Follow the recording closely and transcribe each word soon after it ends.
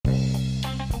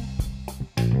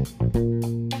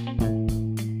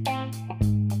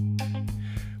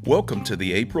Welcome to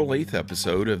the April 8th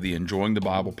episode of the Enjoying the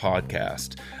Bible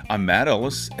podcast. I'm Matt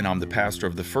Ellis, and I'm the pastor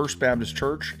of the First Baptist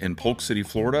Church in Polk City,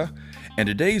 Florida, and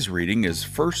today's reading is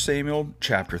 1 Samuel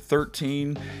chapter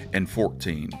 13 and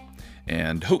 14.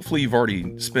 And hopefully you've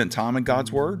already spent time in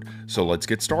God's Word, so let's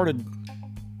get started.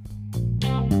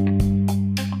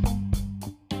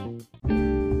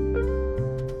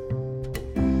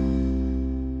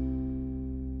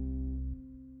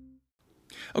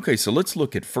 Okay, so let's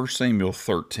look at 1 Samuel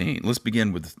 13. Let's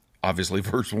begin with, obviously,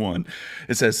 verse 1.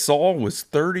 It says, Saul was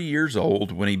 30 years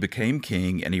old when he became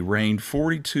king, and he reigned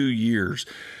 42 years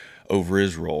over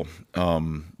Israel.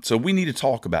 So we need to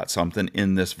talk about something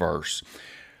in this verse.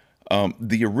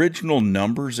 The original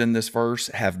numbers in this verse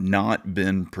have not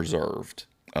been preserved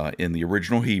in the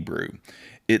original Hebrew.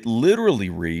 It literally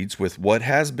reads, with what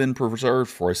has been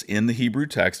preserved for us in the Hebrew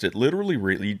text, it literally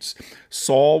reads,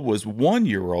 Saul was 1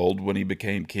 year old when he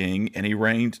became king, and he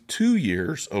reigned 2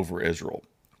 years over Israel.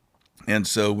 And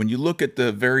so when you look at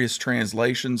the various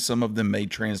translations, some of them may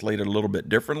translate it a little bit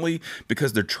differently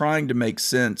because they're trying to make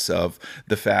sense of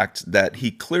the fact that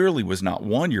he clearly was not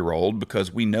 1 year old,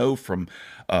 because we know from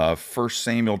 1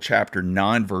 Samuel chapter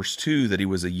 9 verse 2 that he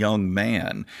was a young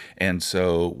man. And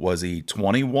so was he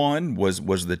 21?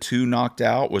 Was the 2 knocked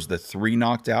out? Was the 3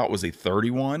 knocked out? Was he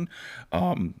 31?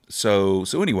 So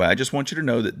anyway, I just want you to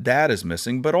know that is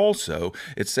missing, but also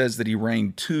it says that he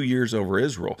reigned 2 years over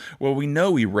Israel. Well, we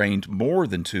know he reigned more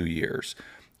than 2 years.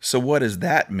 So what is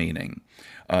that meaning?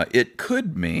 It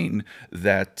could mean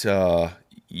that,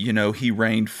 he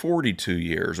reigned 42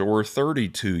 years or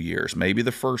 32 years. Maybe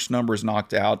the first number is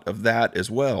knocked out of that as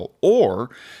well. Or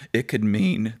it could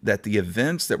mean that the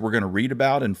events that we're going to read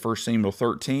about in 1 Samuel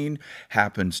 13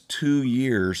 happens 2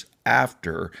 years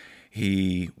after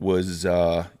he was,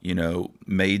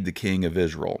 made the king of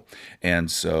Israel.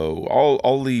 And so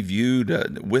I'll leave you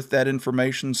with that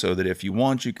information so that if you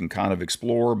want, you can kind of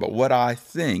explore. But what I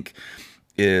think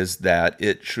is that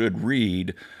it should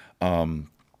read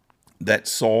that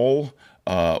Saul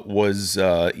was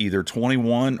either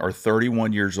 21 or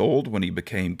 31 years old when he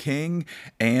became king,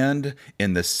 and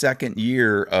in the second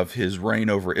year of his reign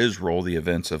over Israel, the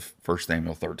events of 1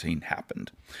 Samuel 13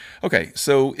 happened. Okay,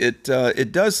 so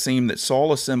it does seem that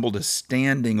Saul assembled a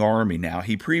standing army now.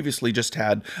 He previously just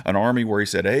had an army where he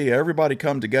said, hey, everybody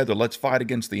come together, let's fight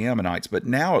against the Ammonites. But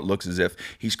now it looks as if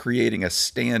he's creating a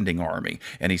standing army,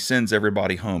 and he sends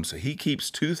everybody home. So he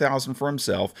keeps 2,000 for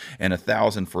himself and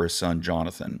 1,000 for his son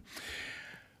Jonathan.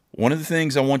 One of the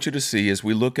things I want you to see as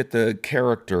we look at the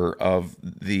character of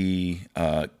the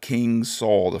King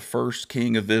Saul, the first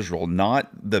king of Israel, not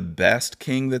the best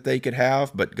king that they could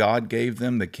have, but God gave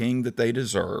them the king that they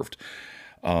deserved.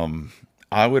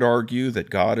 I would argue that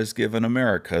God has given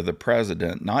America the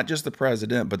president, not just the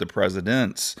president, but the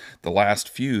presidents, the last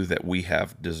few that we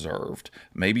have deserved.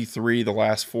 Maybe 3, the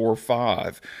last 4 or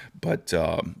 5. But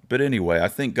anyway, I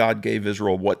think God gave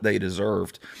Israel what they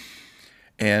deserved.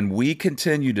 And we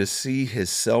continue to see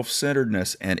his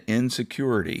self-centeredness and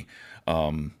insecurity,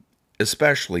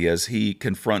 especially as he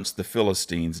confronts the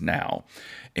Philistines now.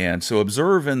 And so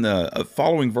observe in the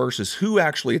following verses who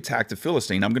actually attacked the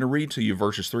Philistine. I'm going to read to you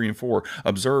verses 3 and 4.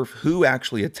 Observe who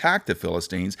actually attacked the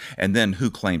Philistines and then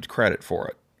who claimed credit for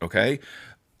it. Okay?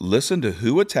 Listen to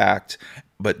who attacked,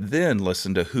 but then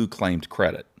listen to who claimed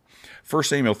credit. 1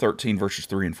 Samuel 13 verses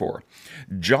 3 and 4.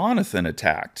 Jonathan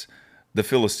attacked the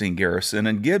Philistine garrison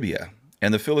in Gibeah,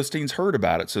 and the Philistines heard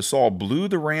about it. So Saul blew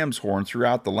the ram's horn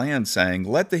throughout the land, saying,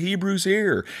 let the Hebrews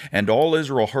hear. And all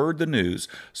Israel heard the news.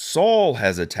 Saul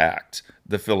has attacked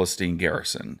the Philistine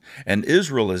garrison, and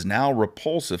Israel is now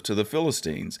repulsive to the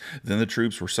Philistines. Then the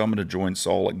troops were summoned to join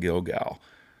Saul at Gilgal.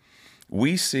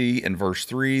 We see in verse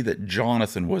 3 that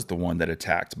Jonathan was the one that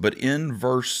attacked. But in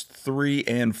verse 3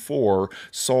 and 4,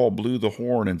 Saul blew the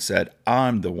horn and said,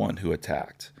 I'm the one who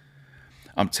attacked.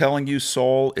 I'm telling you,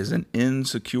 Saul is an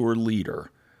insecure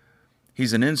leader.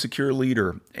 He's an insecure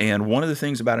leader. And one of the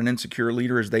things about an insecure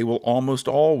leader is they will almost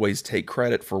always take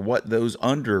credit for what those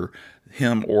under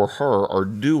him or her are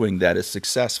doing that is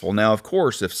successful. Now, of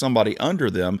course, if somebody under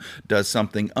them does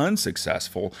something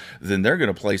unsuccessful, then they're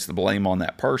going to place the blame on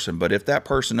that person. But if that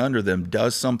person under them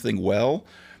does something well,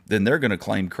 then they're going to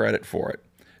claim credit for it.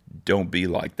 Don't be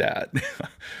like that.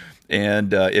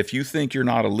 And if you think you're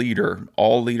not a leader,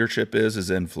 all leadership is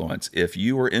influence. If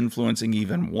you are influencing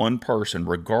even one person,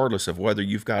 regardless of whether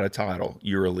you've got a title,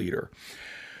 you're a leader.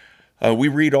 We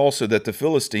read also that the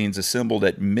Philistines assembled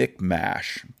at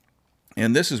Michmash.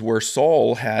 And this is where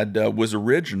Saul had was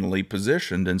originally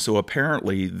positioned, and so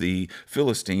apparently the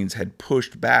Philistines had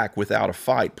pushed back without a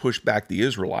fight, pushed back the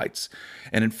Israelites,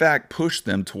 and in fact pushed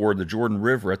them toward the Jordan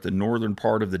River at the northern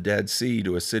part of the Dead Sea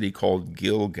to a city called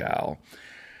Gilgal.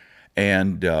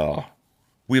 And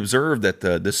we observe that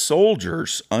the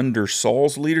soldiers under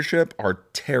Saul's leadership are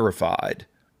terrified.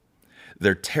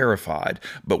 They're terrified,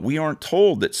 but we aren't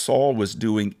told that Saul was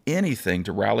doing anything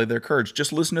to rally their courage.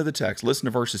 Just listen to the text. Listen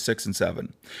to verses 6 and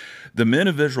 7. The men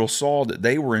of Israel saw that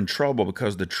they were in trouble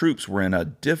because the troops were in a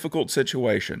difficult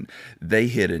situation. They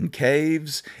hid in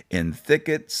caves, in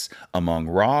thickets, among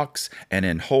rocks, and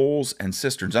in holes and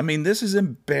cisterns. I mean, this is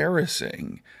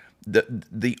embarrassing.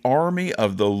 The army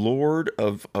of the Lord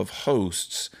of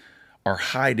hosts are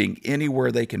hiding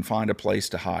anywhere they can find a place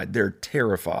to hide. They're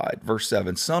terrified. Verse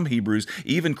 7, some Hebrews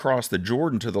even crossed the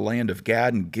Jordan to the land of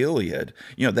Gad and Gilead.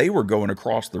 You know, they were going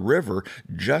across the river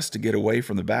just to get away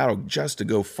from the battle, just to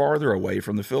go farther away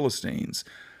from the Philistines.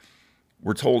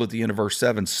 We're told at the end of verse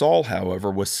 7, Saul, however,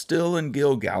 was still in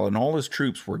Gilgal, and all his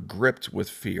troops were gripped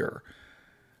with fear.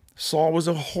 Saul was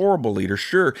a horrible leader.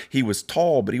 Sure, he was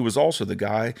tall, but he was also the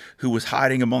guy who was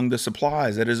hiding among the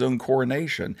supplies at his own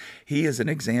coronation. He is an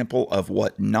example of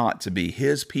what not to be.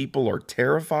 His people are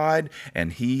terrified,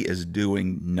 and he is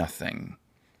doing nothing.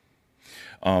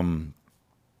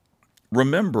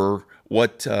 Remember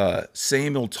what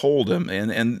Samuel told him,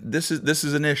 and this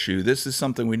is an issue. This is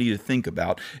something we need to think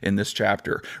about in this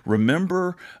chapter.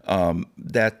 Remember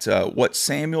that what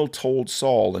Samuel told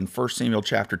Saul in 1 Samuel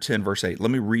chapter 10, verse 8.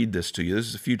 Let me read this to you. This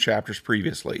is a few chapters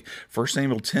previously. 1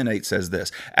 Samuel 10:8 says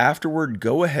this, afterward,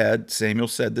 go ahead, Samuel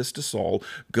said this to Saul,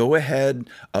 go ahead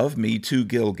of me to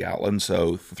Gilgal. And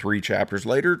so 3 chapters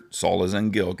later, Saul is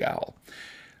in Gilgal.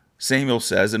 Samuel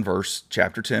says in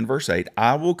chapter 10, verse 8,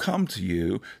 I will come to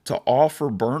you to offer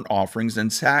burnt offerings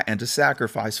and to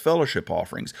sacrifice fellowship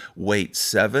offerings. Wait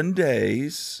 7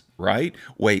 days, right?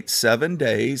 Wait 7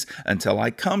 days until I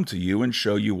come to you and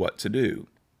show you what to do.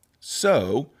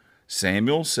 So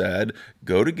Samuel said,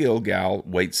 go to Gilgal,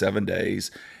 wait 7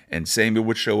 days, and Samuel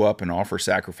would show up and offer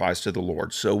sacrifice to the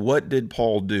Lord. So what did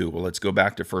Paul do? Well, let's go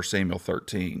back to 1 Samuel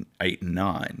 13, 8 and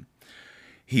 9.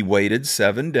 He waited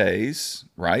 7 days,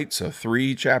 right? So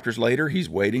 3 chapters later, he's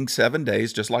waiting 7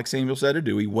 days, just like Samuel said to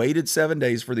do. He waited 7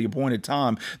 days for the appointed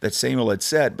time that Samuel had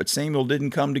set, but Samuel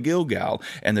didn't come to Gilgal,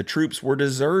 and the troops were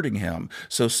deserting him.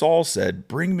 So Saul said,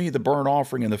 bring me the burnt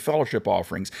offering and the fellowship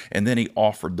offerings, and then he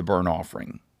offered the burnt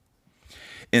offering.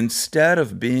 Instead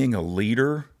of being a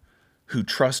leader who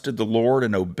trusted the Lord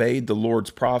and obeyed the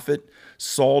Lord's prophet,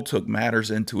 Saul took matters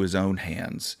into his own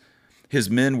hands. His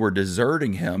men were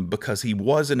deserting him because he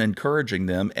wasn't encouraging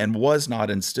them and was not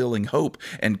instilling hope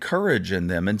and courage in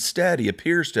them. Instead, he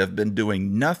appears to have been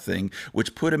doing nothing,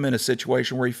 which put him in a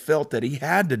situation where he felt that he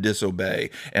had to disobey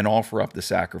and offer up the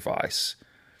sacrifice.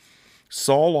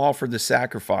 Saul offered the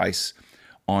sacrifice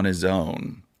on his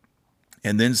own.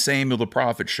 And then Samuel the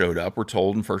prophet showed up. We're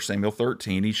told in 1 Samuel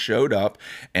 13, he showed up,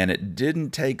 and it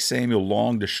didn't take Samuel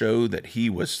long to show that he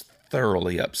was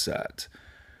thoroughly upset.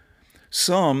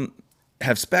 Some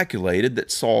have speculated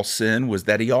that Saul's sin was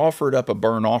that he offered up a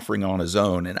burnt offering on his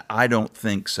own, and I don't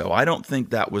think so. I don't think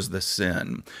that was the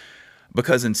sin.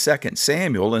 Because in 2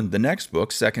 Samuel, in the next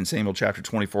book, 2 Samuel chapter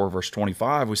 24, verse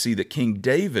 25, we see that King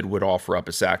David would offer up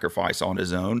a sacrifice on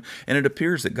his own, and it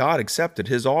appears that God accepted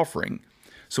his offering.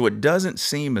 So it doesn't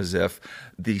seem as if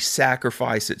the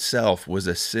sacrifice itself was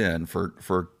a sin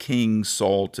for King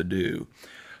Saul to do.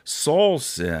 Saul's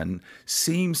sin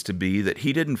seems to be that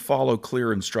he didn't follow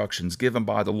clear instructions given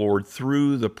by the Lord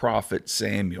through the prophet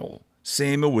Samuel.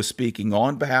 Samuel was speaking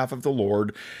on behalf of the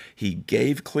Lord. He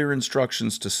gave clear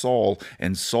instructions to Saul,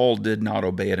 and Saul did not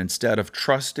obey it. Instead of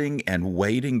trusting and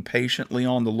waiting patiently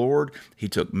on the Lord, he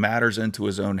took matters into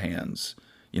his own hands.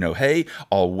 You know, hey,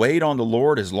 I'll wait on the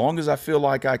Lord as long as I feel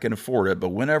like I can afford it.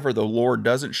 But whenever the Lord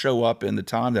doesn't show up in the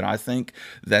time that I think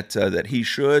that he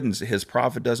should, and his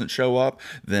prophet doesn't show up,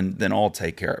 then I'll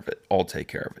take care of it. I'll take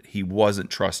care of it. He wasn't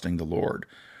trusting the Lord.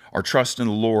 Our trust in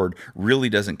the Lord really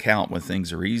doesn't count when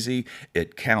things are easy.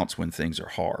 It counts when things are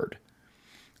hard.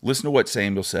 Listen to what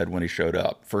Samuel said when he showed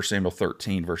up. 1 Samuel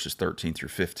 13, verses 13 through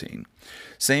 15.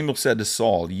 Samuel said to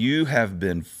Saul, you have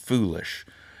been foolish.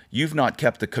 You've not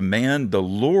kept the command the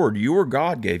Lord your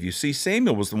God gave you. See,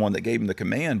 Samuel was the one that gave him the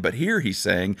command, but here he's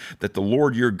saying that the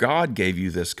Lord your God gave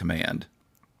you this command.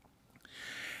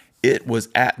 It was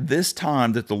at this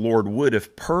time that the Lord would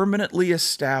have permanently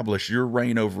established your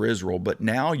reign over Israel, but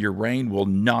now your reign will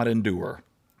not endure.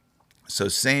 So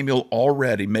Samuel,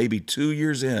 already maybe 2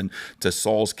 years in to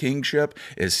Saul's kingship,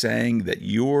 is saying that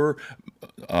your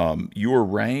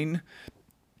reign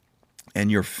and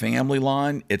your family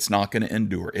line, it's not going to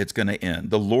endure. It's going to end.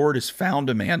 The Lord has found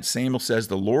a man. Samuel says,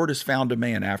 the Lord has found a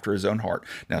man after his own heart.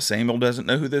 Now, Samuel doesn't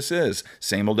know who this is.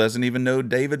 Samuel doesn't even know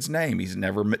David's name. He's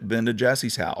never been to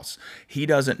Jesse's house. He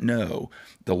doesn't know.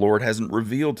 The Lord hasn't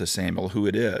revealed to Samuel who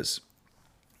it is.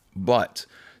 But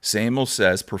Samuel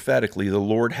says prophetically, the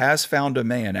Lord has found a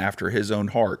man after his own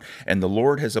heart, and the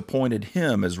Lord has appointed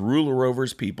him as ruler over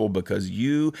his people because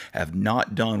you have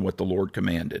not done what the Lord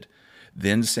commanded.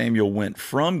 Then Samuel went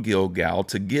from Gilgal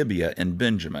to Gibeah in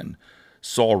Benjamin.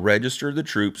 Saul registered the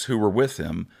troops who were with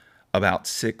him, about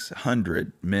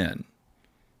 600 men.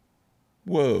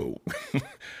 Whoa.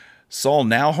 Saul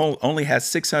now only has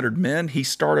 600 men. He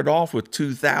started off with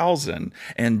 2,000,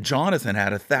 and Jonathan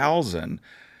had 1,000.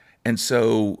 And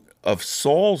so of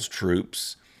Saul's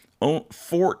troops,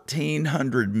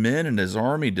 1,400 men in his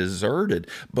army deserted.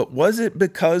 But was it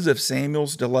because of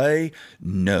Samuel's delay?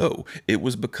 No, it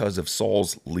was because of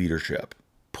Saul's leadership,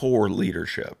 poor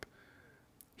leadership.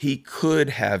 He could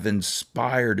have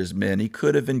inspired his men. He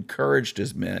could have encouraged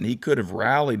his men. He could have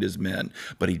rallied his men,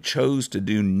 but he chose to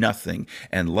do nothing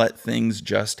and let things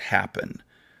just happen.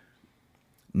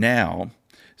 Now,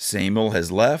 Samuel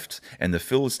has left, and the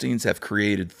Philistines have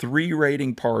created 3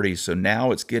 raiding parties, so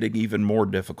now it's getting even more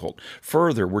difficult.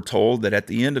 Further, we're told that at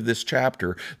the end of this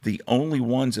chapter, the only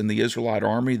ones in the Israelite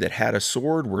army that had a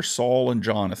sword were Saul and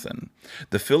Jonathan.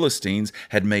 The Philistines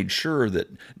had made sure that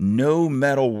no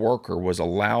metal worker was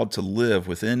allowed to live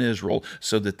within Israel,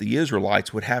 so that the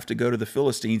Israelites would have to go to the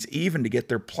Philistines even to get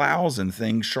their plows and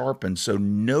things sharpened, so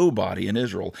nobody in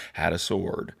Israel had a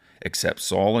sword except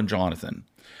Saul and Jonathan.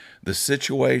 The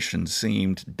situation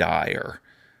seemed dire,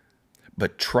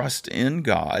 but trust in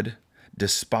God,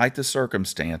 despite the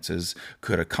circumstances,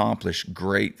 could accomplish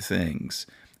great things.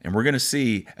 And we're going to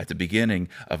see at the beginning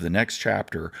of the next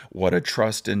chapter what a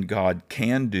trust in God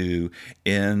can do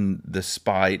in the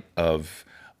spite of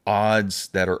odds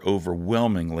that are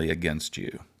overwhelmingly against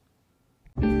you.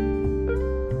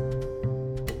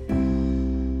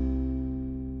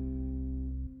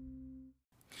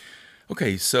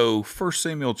 Okay, so 1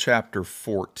 Samuel chapter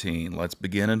 14, let's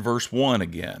begin in verse 1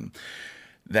 again.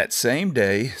 That same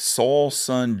day, Saul's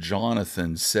son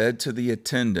Jonathan said to the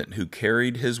attendant who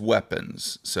carried his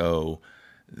weapons, so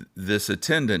this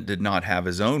attendant did not have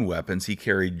his own weapons, he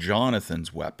carried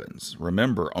Jonathan's weapons.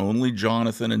 Remember, only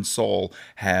Jonathan and Saul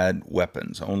had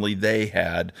weapons, only they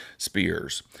had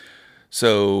spears.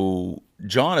 So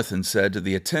Jonathan said to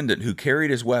the attendant who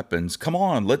carried his weapons, "Come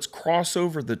on, let's cross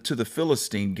over to the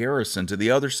Philistine garrison to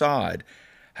the other side."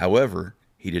 However,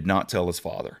 he did not tell his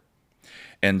father.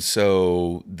 And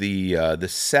so the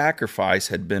sacrifice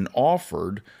had been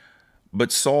offered,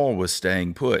 but Saul was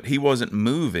staying put. He wasn't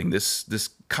moving. This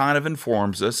kind of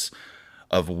informs us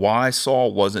of why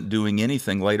Saul wasn't doing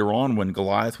anything later on when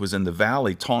Goliath was in the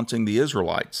valley taunting the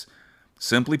Israelites.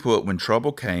 Simply put, when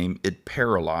trouble came, it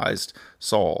paralyzed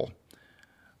Saul.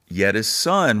 Yet his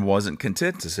son wasn't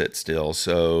content to sit still,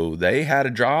 so they had a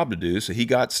job to do, so he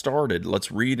got started.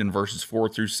 Let's read in verses 4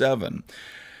 through 7.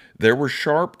 There were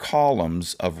sharp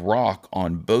columns of rock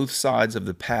on both sides of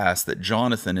the pass that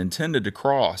Jonathan intended to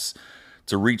cross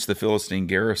to reach the Philistine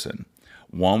garrison.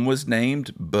 One was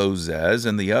named Bozez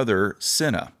and the other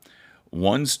Seneh.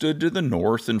 One stood to the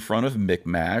north in front of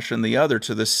Michmash, and the other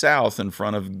to the south in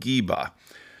front of Geba.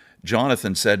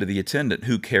 Jonathan said to the attendant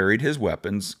who carried his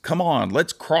weapons, "Come on,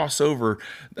 let's cross over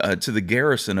to the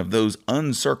garrison of those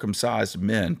uncircumcised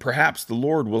men. Perhaps the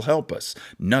Lord will help us.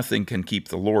 Nothing can keep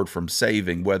the Lord from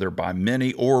saving, whether by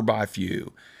many or by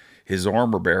few." His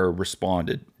armor-bearer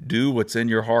responded, "Do what's in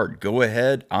your heart. Go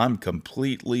ahead. I'm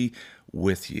completely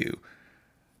with you."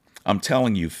 I'm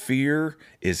telling you, fear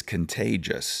is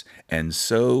contagious, and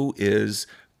so is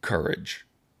courage.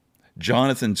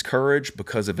 Jonathan's courage,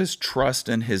 because of his trust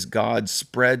in his God,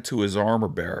 spread to his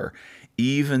armor-bearer,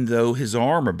 even though his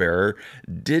armor-bearer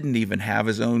didn't even have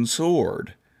his own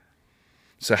sword.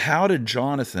 So how did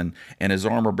Jonathan and his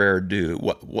armor-bearer do?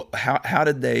 How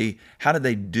did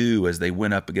they do as they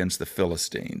went up against the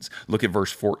Philistines? Look at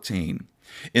verse 14.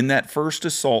 In that first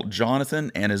assault,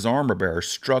 Jonathan and his armor-bearer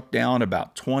struck down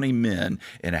about 20 men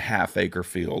in a half-acre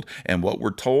field. And what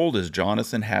we're told is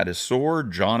Jonathan had his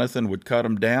sword, Jonathan would cut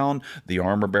him down, the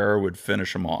armor-bearer would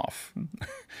finish him off.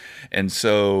 And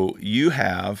so you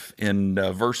have in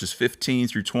verses 15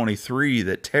 through 23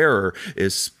 that terror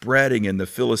is spreading in the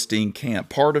Philistine camp.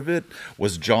 Part of it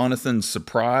was Jonathan's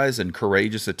surprise and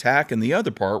courageous attack, and the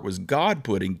other part was God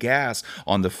putting gas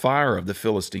on the fire of the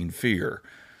Philistine fear.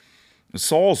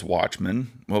 Saul's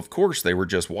watchmen, well, of course, they were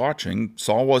just watching.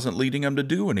 Saul wasn't leading them to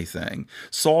do anything.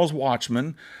 Saul's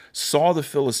watchmen saw the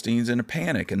Philistines in a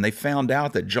panic, and they found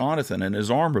out that Jonathan and his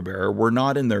armor bearer were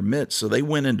not in their midst, so they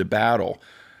went into battle.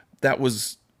 That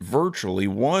was virtually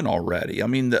won already. I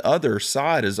mean, the other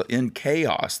side is in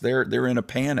chaos. They're in a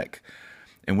panic.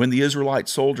 And when the Israelite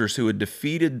soldiers who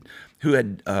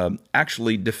had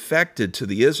actually defected to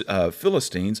the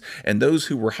Philistines, and those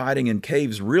who were hiding in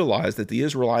caves realized that the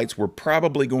Israelites were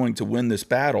probably going to win this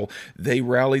battle, they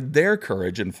rallied their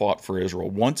courage and fought for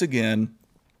Israel. Once again,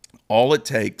 all it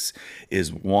takes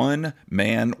is one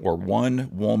man or one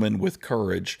woman with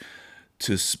courage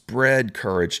to spread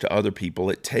courage to other people.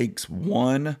 It takes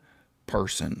one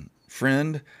person.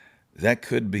 Friend, that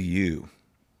could be you.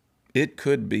 It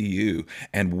could be you.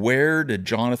 And where did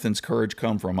Jonathan's courage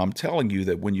come from? I'm telling you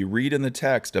that when you read in the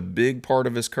text, a big part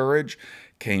of his courage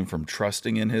came from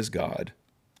trusting in his God.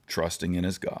 Trusting in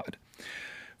his God.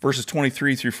 Verses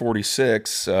 23 through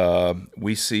 46,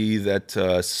 we see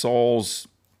that Saul's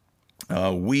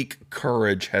weak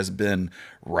courage has been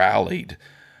rallied.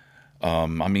 I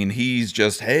mean, he's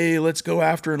just, hey, let's go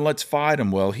after and let's fight him.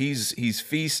 Well, he's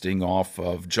feasting off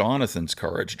of Jonathan's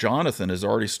courage. Jonathan has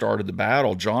already started the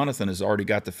battle. Jonathan has already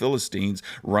got the Philistines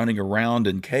running around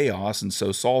in chaos. And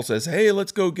so Saul says, hey,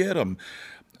 let's go get him.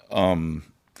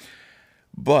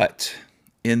 But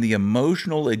in the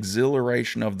emotional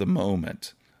exhilaration of the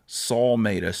moment, Saul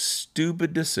made a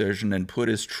stupid decision and put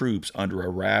his troops under a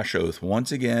rash oath.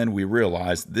 Once again, we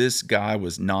realize this guy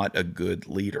was not a good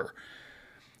leader.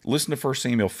 Listen to 1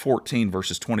 Samuel 14,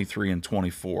 verses 23 and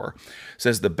 24. It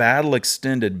says, the battle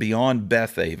extended beyond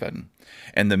Bethaven,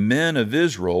 and the men of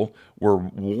Israel were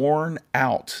worn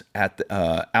out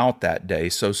out that day.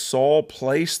 So Saul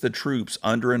placed the troops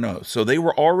under an oath. So they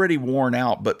were already worn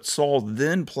out, but Saul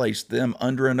then placed them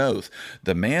under an oath.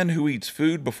 The man who eats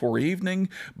food before evening,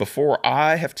 before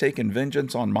I have taken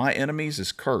vengeance on my enemies,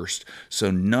 is cursed.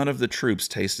 So none of the troops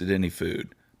tasted any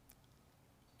food.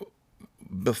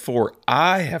 Before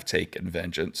I have taken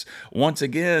vengeance. Once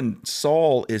again,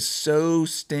 Saul is so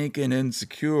stinking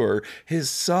insecure. His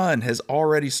son has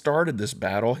already started this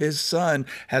battle. His son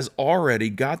has already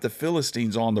got the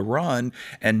Philistines on the run,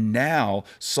 and now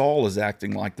Saul is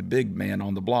acting like the big man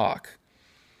on the block.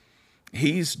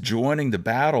 He's joining the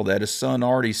battle that his son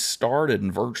already started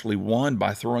and virtually won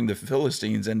by throwing the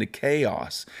Philistines into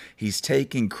chaos. He's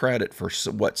taking credit for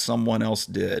what someone else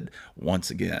did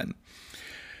once again.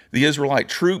 The Israelite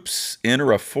troops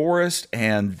enter a forest,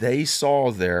 and they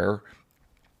saw there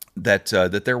that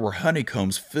there were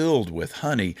honeycombs filled with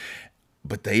honey,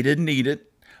 but they didn't eat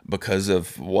it because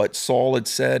of what Saul had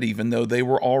said, even though they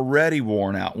were already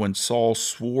worn out when Saul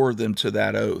swore them to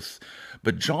that oath.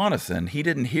 But Jonathan, he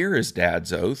didn't hear his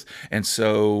dad's oath, and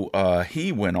so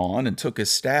he went on and took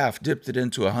his staff, dipped it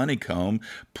into a honeycomb,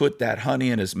 put that honey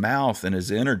in his mouth, and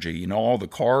his energy, all the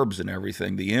carbs and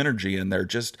everything, the energy in there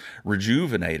just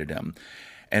rejuvenated him.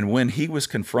 And when he was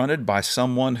confronted by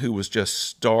someone who was just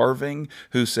starving,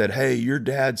 who said, hey, your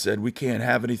dad said we can't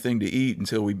have anything to eat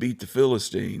until we beat the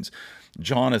Philistines,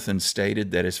 Jonathan stated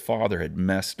that his father had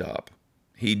messed up.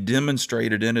 He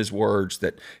demonstrated in his words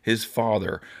that his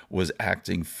father was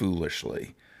acting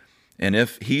foolishly. And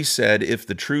he said if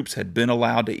the troops had been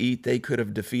allowed to eat, they could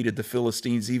have defeated the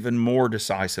Philistines even more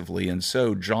decisively. And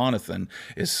so Jonathan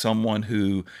is someone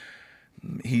who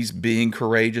he's being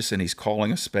courageous, and he's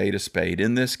calling a spade a spade.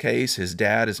 In this case, his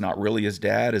dad is not really his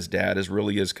dad. His dad is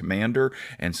really his commander.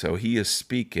 And so he is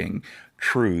speaking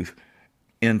truth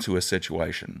into a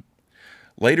situation.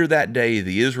 Later that day,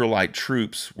 the Israelite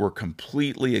troops were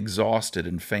completely exhausted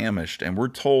and famished, and we're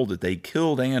told that they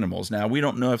killed animals. Now, we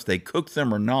don't know if they cooked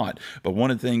them or not, but one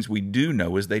of the things we do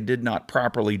know is they did not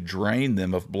properly drain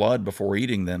them of blood before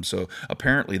eating them, so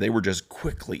apparently they were just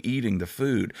quickly eating the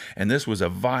food, and this was a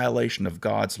violation of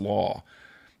God's law.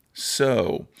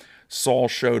 So Saul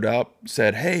showed up,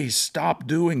 said, hey, stop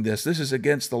doing this. This is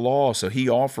against the law. So he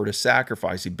offered a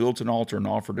sacrifice. He built an altar and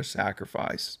offered a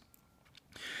sacrifice.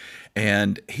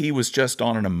 And he was just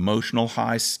on an emotional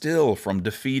high still from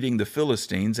defeating the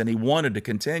Philistines, and he wanted to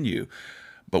continue.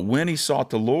 But when he sought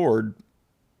the Lord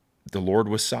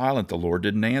was silent. The Lord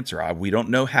didn't answer. We don't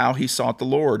know how he sought the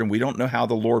Lord, and we don't know how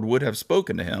the Lord would have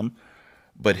spoken to him.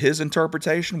 But his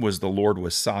interpretation was the Lord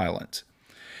was silent.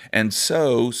 And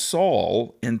so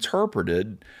Saul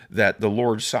interpreted that the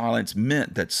Lord's silence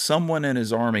meant that someone in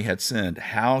his army had sinned.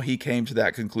 How he came to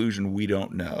that conclusion, we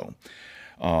don't know.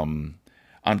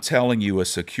 I'm telling you, a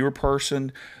secure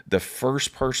person, the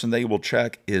first person they will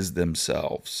check is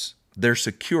themselves. they're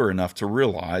secure enough to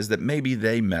realize that maybe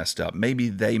they messed up, maybe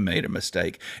they made a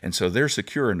mistake, and so they're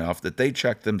secure enough that they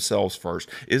check themselves first.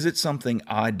 Is it something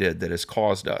I did that has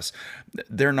caused us?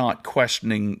 They're not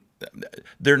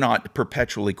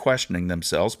perpetually questioning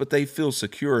themselves, but they feel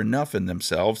secure enough in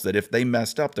themselves that if they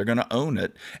messed up, they're going to own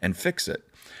it and fix it.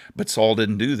 But Saul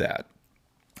didn't do that.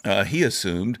 He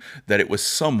assumed that it was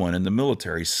someone in the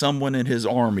military, someone in his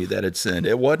army that had sinned.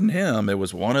 It wasn't him, it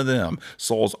was one of them.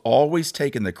 Saul's always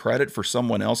taking the credit for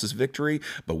someone else's victory,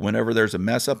 but whenever there's a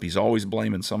mess up, he's always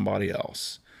blaming somebody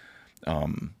else.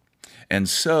 And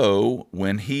so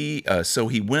when he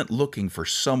went looking for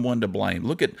someone to blame.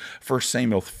 Look at 1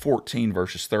 Samuel 14,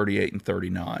 verses 38 and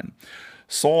 39.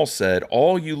 Saul said,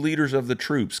 "All you leaders of the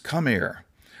troops, come here.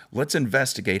 Let's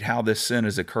investigate how this sin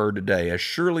has occurred today. As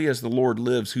surely as the Lord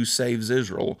lives who saves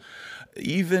Israel,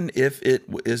 even if it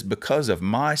is because of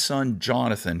my son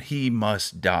Jonathan, he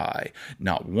must die."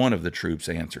 Not one of the troops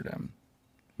answered him.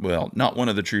 Well, not one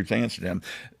of the troops answered him.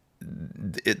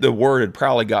 The word had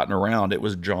probably gotten around. It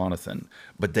was Jonathan,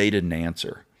 but they didn't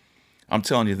answer. I'm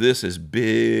telling you, this is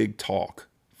big talk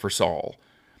for Saul.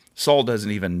 Saul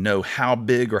doesn't even know how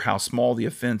big or how small the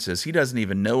offense is. He doesn't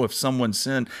even know if someone's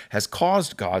sin has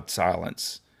caused God's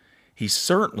silence. He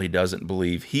certainly doesn't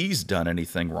believe he's done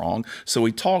anything wrong, so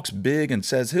he talks big and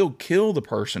says he'll kill the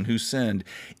person who sinned,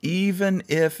 even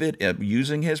if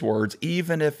using his words,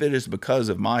 even if it is because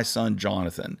of my son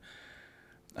Jonathan.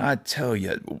 I tell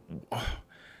you,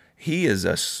 he is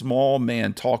a small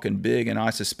man talking big, and I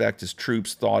suspect his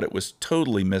troops thought it was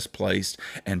totally misplaced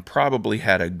and probably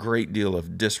had a great deal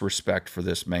of disrespect for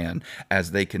this man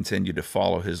as they continued to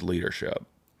follow his leadership.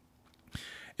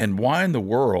 And why in the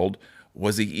world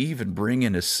was he even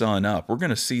bringing his son up? We're going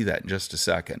to see that in just a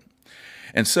second.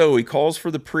 And so he calls for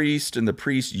the priest, and the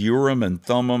priest Urim and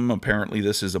Thummim. Apparently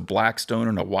this is a black stone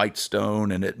and a white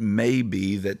stone, and it may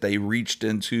be that they reached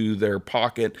into their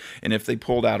pocket, and if they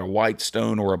pulled out a white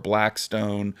stone or a black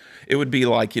stone, it would be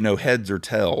like, heads or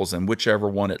tails, and whichever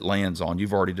one it lands on,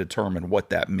 you've already determined what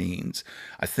that means.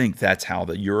 I think that's how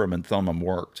the Urim and Thummim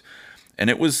worked. And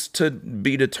it was to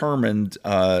be determined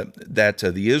that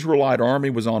the Israelite army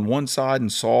was on one side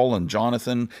and Saul and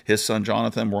Jonathan, his son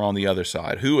Jonathan, were on the other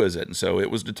side. Who is it? And so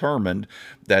it was determined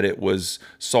that it was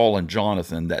Saul and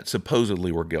Jonathan that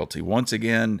supposedly were guilty. Once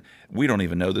again, we don't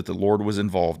even know that the Lord was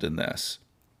involved in this.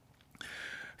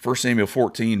 1 Samuel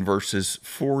 14, verses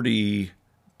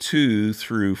 42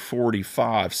 through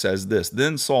 45 says this.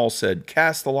 Then Saul said,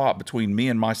 "Cast the lot between me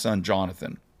and my son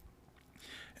Jonathan."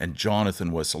 And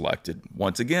Jonathan was selected.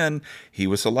 Once again, he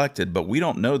was selected, but we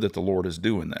don't know that the Lord is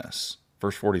doing this.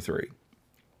 Verse 43.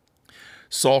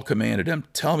 Saul commanded him,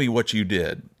 "Tell me what you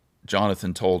did."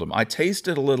 Jonathan told him, "I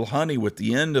tasted a little honey with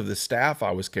the end of the staff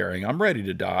I was carrying. I'm ready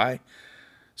to die."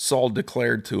 Saul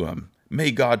declared to him, "May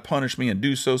God punish me and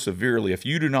do so severely if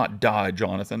you do not die,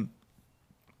 Jonathan."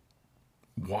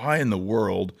 Why in the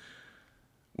world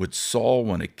would Saul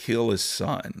want to kill his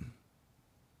son?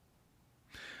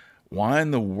 Why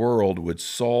in the world would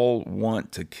Saul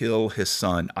want to kill his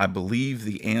son? I believe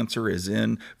the answer is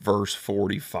in verse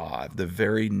 45, the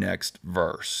very next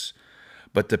verse.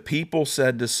 But the people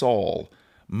said to Saul,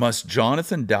 "Must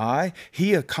Jonathan die?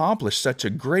 He accomplished such a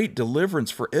great deliverance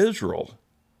for Israel."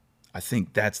 I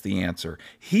think that's the answer.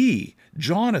 He,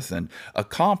 Jonathan,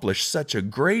 accomplished such a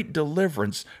great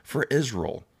deliverance for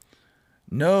Israel.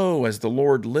 "No, as the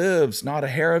Lord lives, not a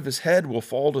hair of his head will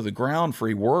fall to the ground, for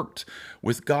he worked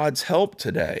with God's help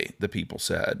today," the people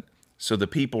said. So the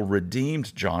people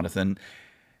redeemed Jonathan,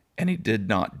 and he did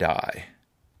not die.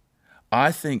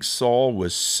 I think Saul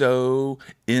was so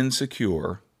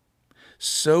insecure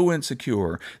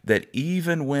that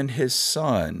even when his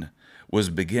son was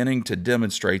beginning to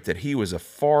demonstrate that he was a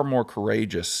far more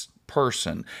courageous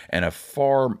person and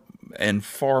far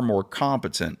more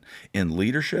competent in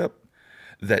leadership,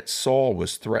 that Saul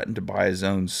was threatened by his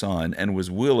own son and was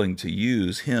willing to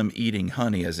use him eating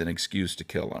honey as an excuse to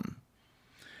kill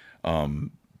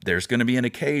him. There's going to be an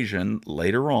occasion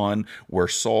later on where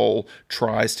Saul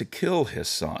tries to kill his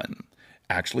son,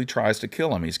 actually tries to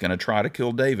kill him. He's going to try to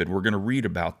kill David. We're going to read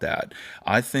about that.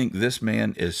 I think this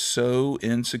man is so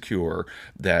insecure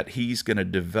that he's going to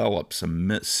develop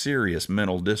some serious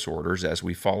mental disorders as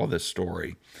we follow this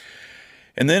story.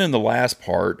 And then in the last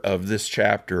part of this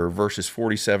chapter, verses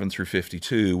 47 through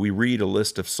 52, we read a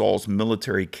list of Saul's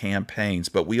military campaigns,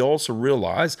 but we also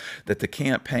realize that the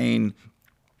campaigns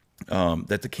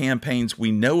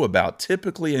we know about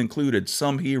typically included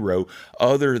some hero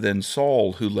other than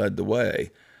Saul who led the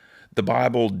way. The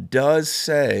Bible does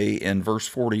say in verse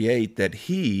 48 that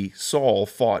he, Saul,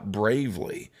 fought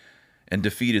bravely. and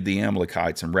defeated the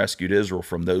Amalekites and rescued Israel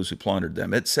from those who plundered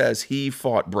them. It says he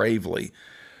fought bravely,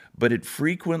 but it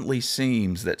frequently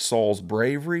seems that Saul's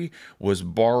bravery was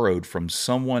borrowed from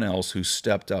someone else who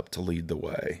stepped up to lead the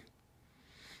way.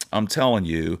 I'm telling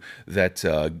you that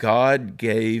God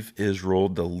gave Israel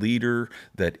the leader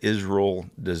that Israel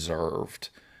deserved.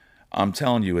 I'm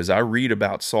telling you, as I read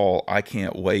about Saul, I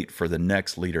can't wait for the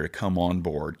next leader to come on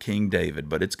board, King David.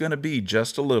 But it's going to be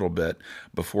just a little bit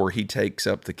before he takes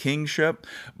up the kingship.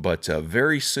 But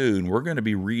very soon, we're going to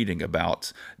be reading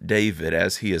about David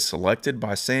as he is selected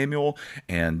by Samuel,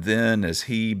 and then as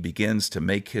he begins to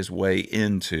make his way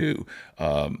into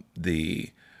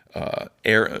the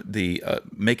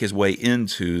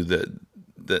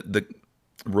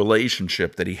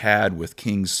relationship that he had with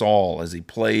King Saul as he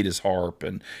played his harp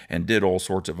and did all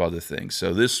sorts of other things.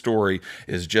 So this story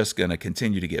is just going to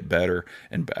continue to get better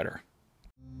and better.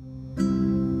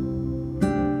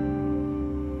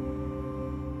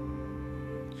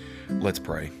 Let's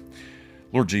pray.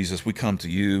 Lord Jesus, we come to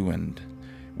you and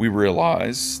we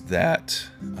realize that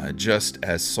just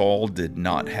as Saul did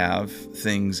not have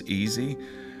things easy,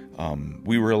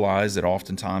 we realize that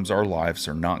oftentimes our lives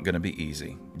are not going to be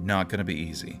easy. Not going to be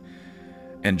easy.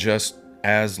 And just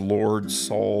as Lord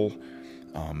Saul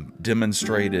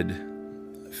demonstrated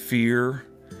fear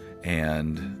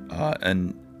and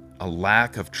a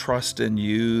lack of trust in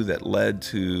you that led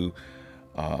to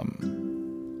a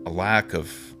lack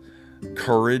of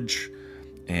courage,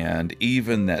 and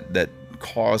even that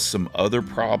caused some other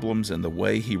problems in the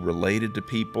way he related to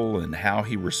people and how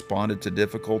he responded to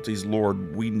difficulties.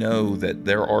 Lord, we know that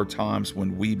there are times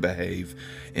when we behave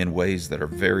in ways that are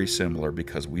very similar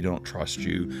because we don't trust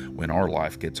you when our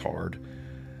life gets hard.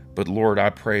 But Lord,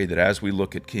 I pray that as we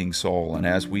look at King Saul and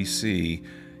as we see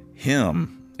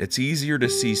him, it's easier to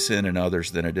see sin in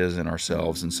others than it is in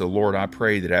ourselves. And so, Lord, I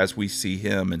pray that as we see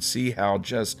him and see how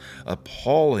just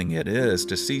appalling it is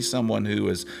to see someone who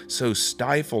is so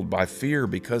stifled by fear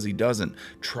because he doesn't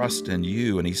trust in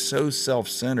you, and he's so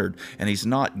self-centered and he's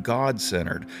not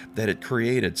God-centered, that it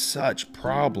created such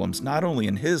problems, not only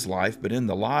in his life, but in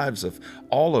the lives of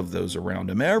all of those around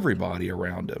him, everybody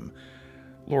around him.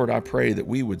 Lord, I pray that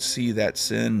we would see that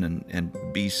sin and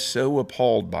be so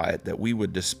appalled by it that we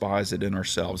would despise it in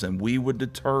ourselves, and we would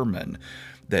determine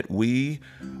that we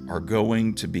are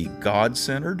going to be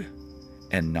God-centered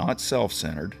and not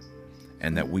self-centered,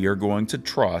 and that we are going to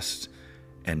trust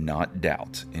and not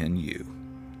doubt in you.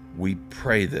 We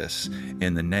pray this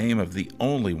in the name of the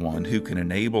only one who can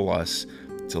enable us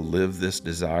to live this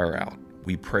desire out.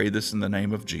 We pray this in the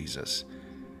name of Jesus.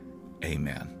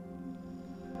 Amen.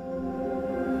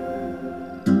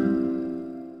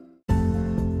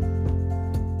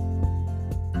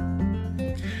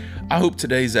 I hope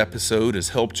today's episode has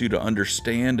helped you to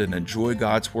understand and enjoy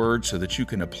God's Word so that you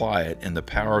can apply it in the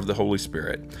power of the Holy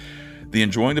Spirit. The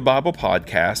Enjoying the Bible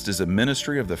podcast is a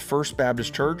ministry of the First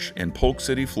Baptist Church in Polk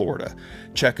City, Florida.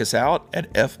 Check us out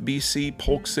at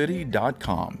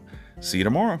fbcpolkcity.com. See you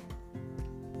tomorrow.